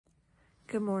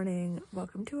Good morning.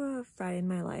 Welcome to a Friday in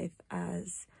my life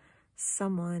as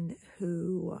someone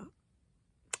who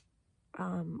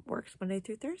works Monday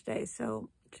through Thursday. So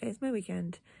today's my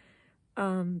weekend.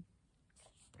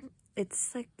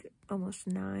 It's like almost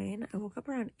 9. I woke up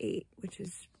around 8, which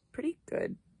is pretty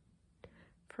good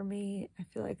for me. I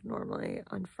feel like normally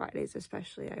on Fridays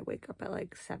especially I wake up at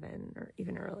like 7 or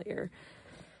even earlier.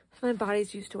 So my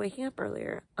body's used to waking up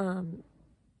earlier.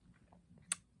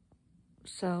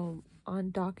 So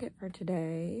on docket for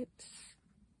today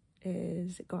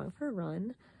is going for a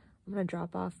run. I'm gonna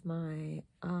drop off my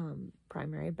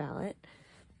primary ballot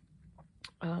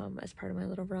as part of my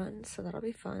little run, so that'll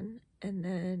be fun. And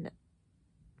then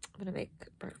I'm gonna make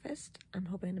breakfast. I'm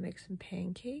hoping to make some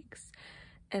pancakes,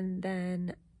 and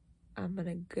then I'm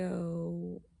gonna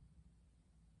go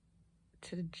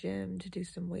to the gym to do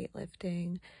some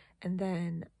weightlifting. And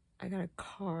then I got a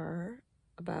car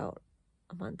about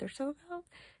a month or so ago,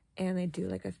 and they do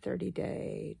like a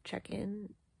 30-day check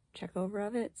over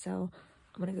of it, so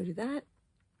I'm gonna go do that.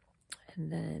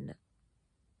 And then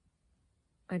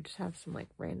I just have some like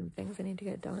random things I need to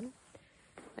get done,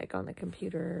 like on the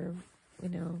computer, you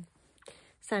know,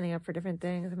 signing up for different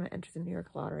things. I'm gonna enter the New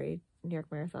York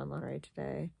Marathon lottery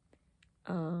today,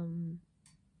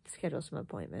 schedule some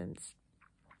appointments,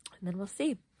 and then we'll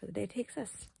see where the day takes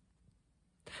us.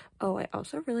 Oh, I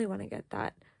also really want to get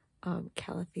that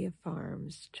Califia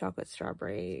Farms chocolate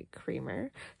strawberry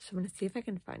creamer, so I'm gonna see if I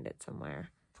can find it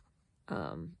somewhere.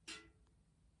 I'm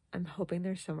hoping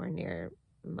there's somewhere near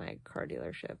my car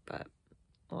dealership, but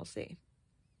we'll see.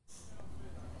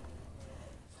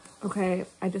 Okay,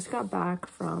 I just got back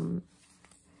from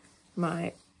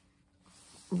my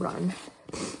run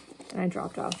and I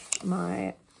dropped off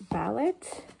my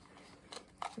ballot.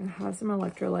 I have some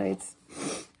electrolytes,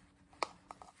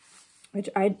 which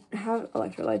I have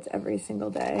electrolytes every single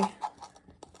day.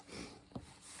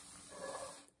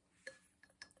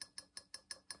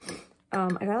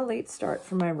 I got a late start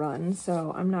for my run,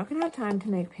 so I'm not gonna have time to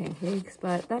make pancakes,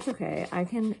 but that's okay. I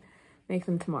can make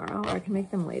them tomorrow, or I can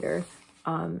make them later.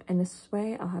 And this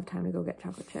way I'll have time to go get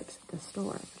chocolate chips at the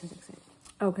store, which is exciting.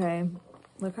 Okay,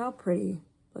 look how pretty.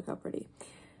 Look how pretty.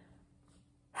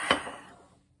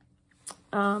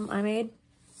 I made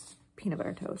peanut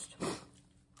butter toast.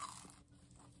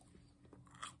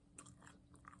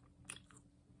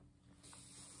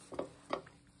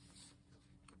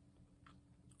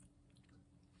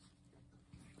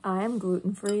 I am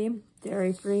gluten-free,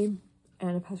 dairy-free,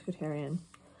 and a pescatarian,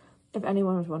 if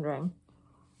anyone was wondering.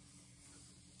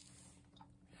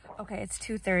 Okay, it's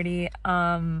 2:30.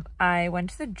 I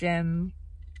went to the gym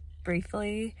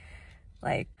briefly,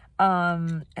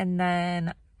 and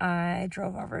then I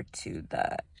drove over to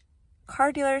the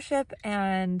car dealership,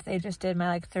 and they just did my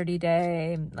like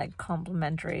 30-day like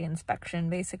complimentary inspection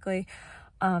basically.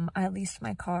 I leased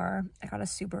my car. I got a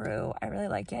Subaru. I really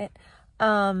like it.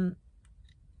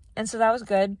 And so that was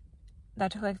good.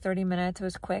 That took like 30 minutes. It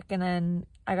was quick. And then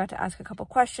I got to ask a couple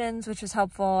questions, which was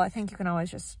helpful. I think you can always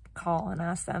just call and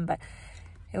ask them, but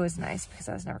it was nice because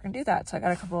I was never going to do that. So I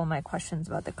got a couple of my questions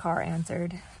about the car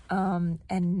answered.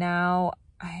 And now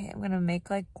I am going to make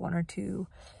like 1 or 2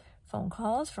 phone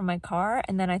calls from my car.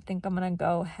 And then I think I'm going to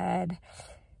go ahead.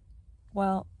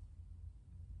 Well,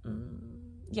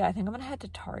 yeah, I think I'm going to head to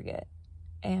Target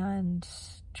and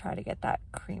try to get that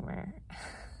creamer.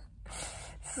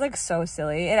 This is like so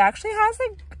silly. It actually has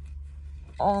like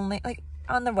only like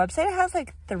on the website it has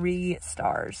like 3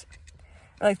 stars,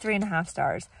 or like 3.5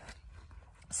 stars.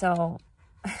 So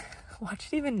watch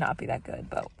it even not be that good,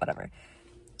 but whatever.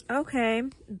 Okay,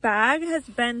 bag has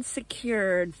been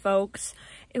secured, folks.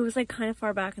 It was like kind of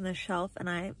far back in the shelf, and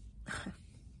I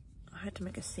had to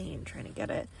make a scene trying to get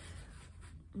it.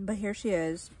 But here she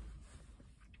is.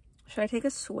 Should I take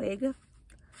a swig?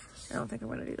 I don't think I'm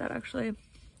gonna do that actually,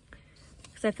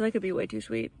 because I feel like it'd be way too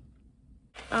sweet.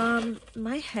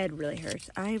 My head really hurts.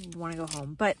 I want to go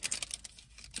home, but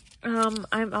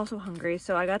I'm also hungry,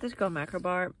 so I got this Go Macro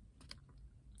bar,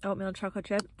 oatmeal chocolate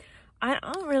chip. I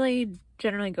don't really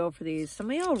generally go for these.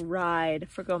 Some of y'all ride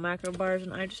for Go Macro bars,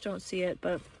 and I just don't see it,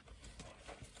 but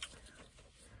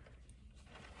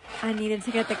I needed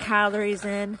to get the calories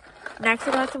in. Next,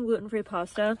 I got some gluten-free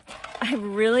pasta. I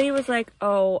really was like,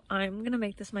 oh, I'm gonna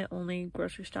make this my only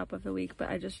grocery stop of the week, but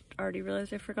I just already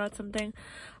realized I forgot something.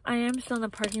 I am still in the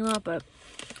parking lot, but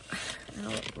I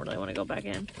don't really want to go back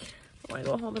in. I want to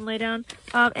go home and lay down.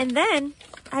 And then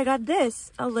I got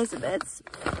this, Elizabeth's,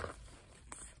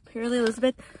 Purely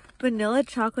Elizabeth vanilla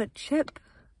chocolate chip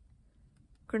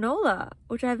granola,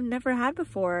 which I've never had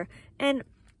before. And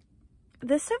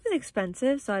this stuff is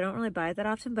expensive, so I don't really buy it that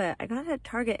often, but I got it at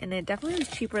Target, and it definitely was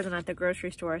cheaper than at the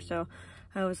grocery store, so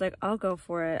I was like, I'll go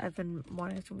for it. I've been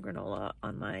wanting some granola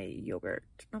on my yogurt.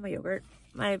 Not my yogurt.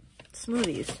 My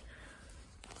smoothies.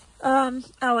 Oh,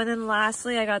 and then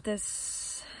lastly, I got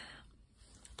this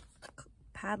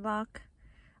padlock.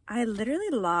 I literally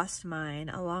lost mine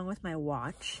along with my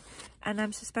watch, and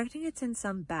I'm suspecting it's in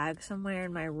some bag somewhere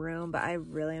in my room, but I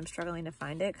really am struggling to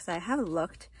find it because I have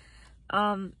looked.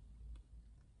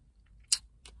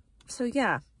 So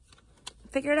yeah,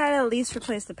 figured I'd at least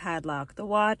replace the padlock. The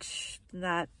watch,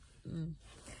 that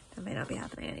may not be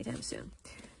happening anytime soon,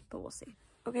 but we'll see.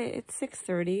 Okay, it's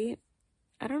 6:30.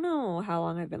 I don't know how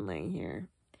long I've been laying here,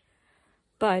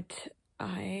 but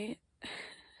my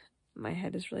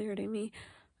head is really hurting me.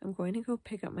 I'm going to go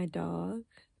pick up my dog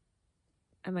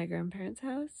at my grandparents'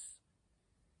 house,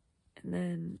 and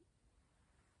then,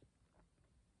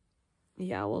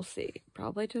 yeah, we'll see.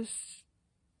 I'll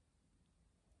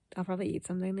probably eat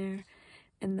something there,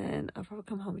 and then I'll probably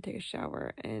come home and take a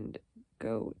shower and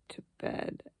go to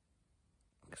bed,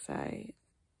 because my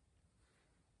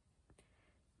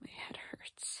head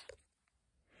hurts.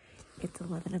 It's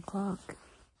 11 o'clock.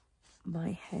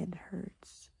 My head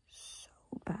hurts so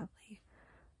badly.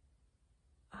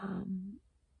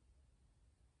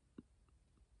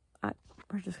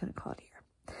 We're just gonna call it here.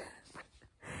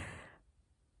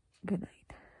 Good night.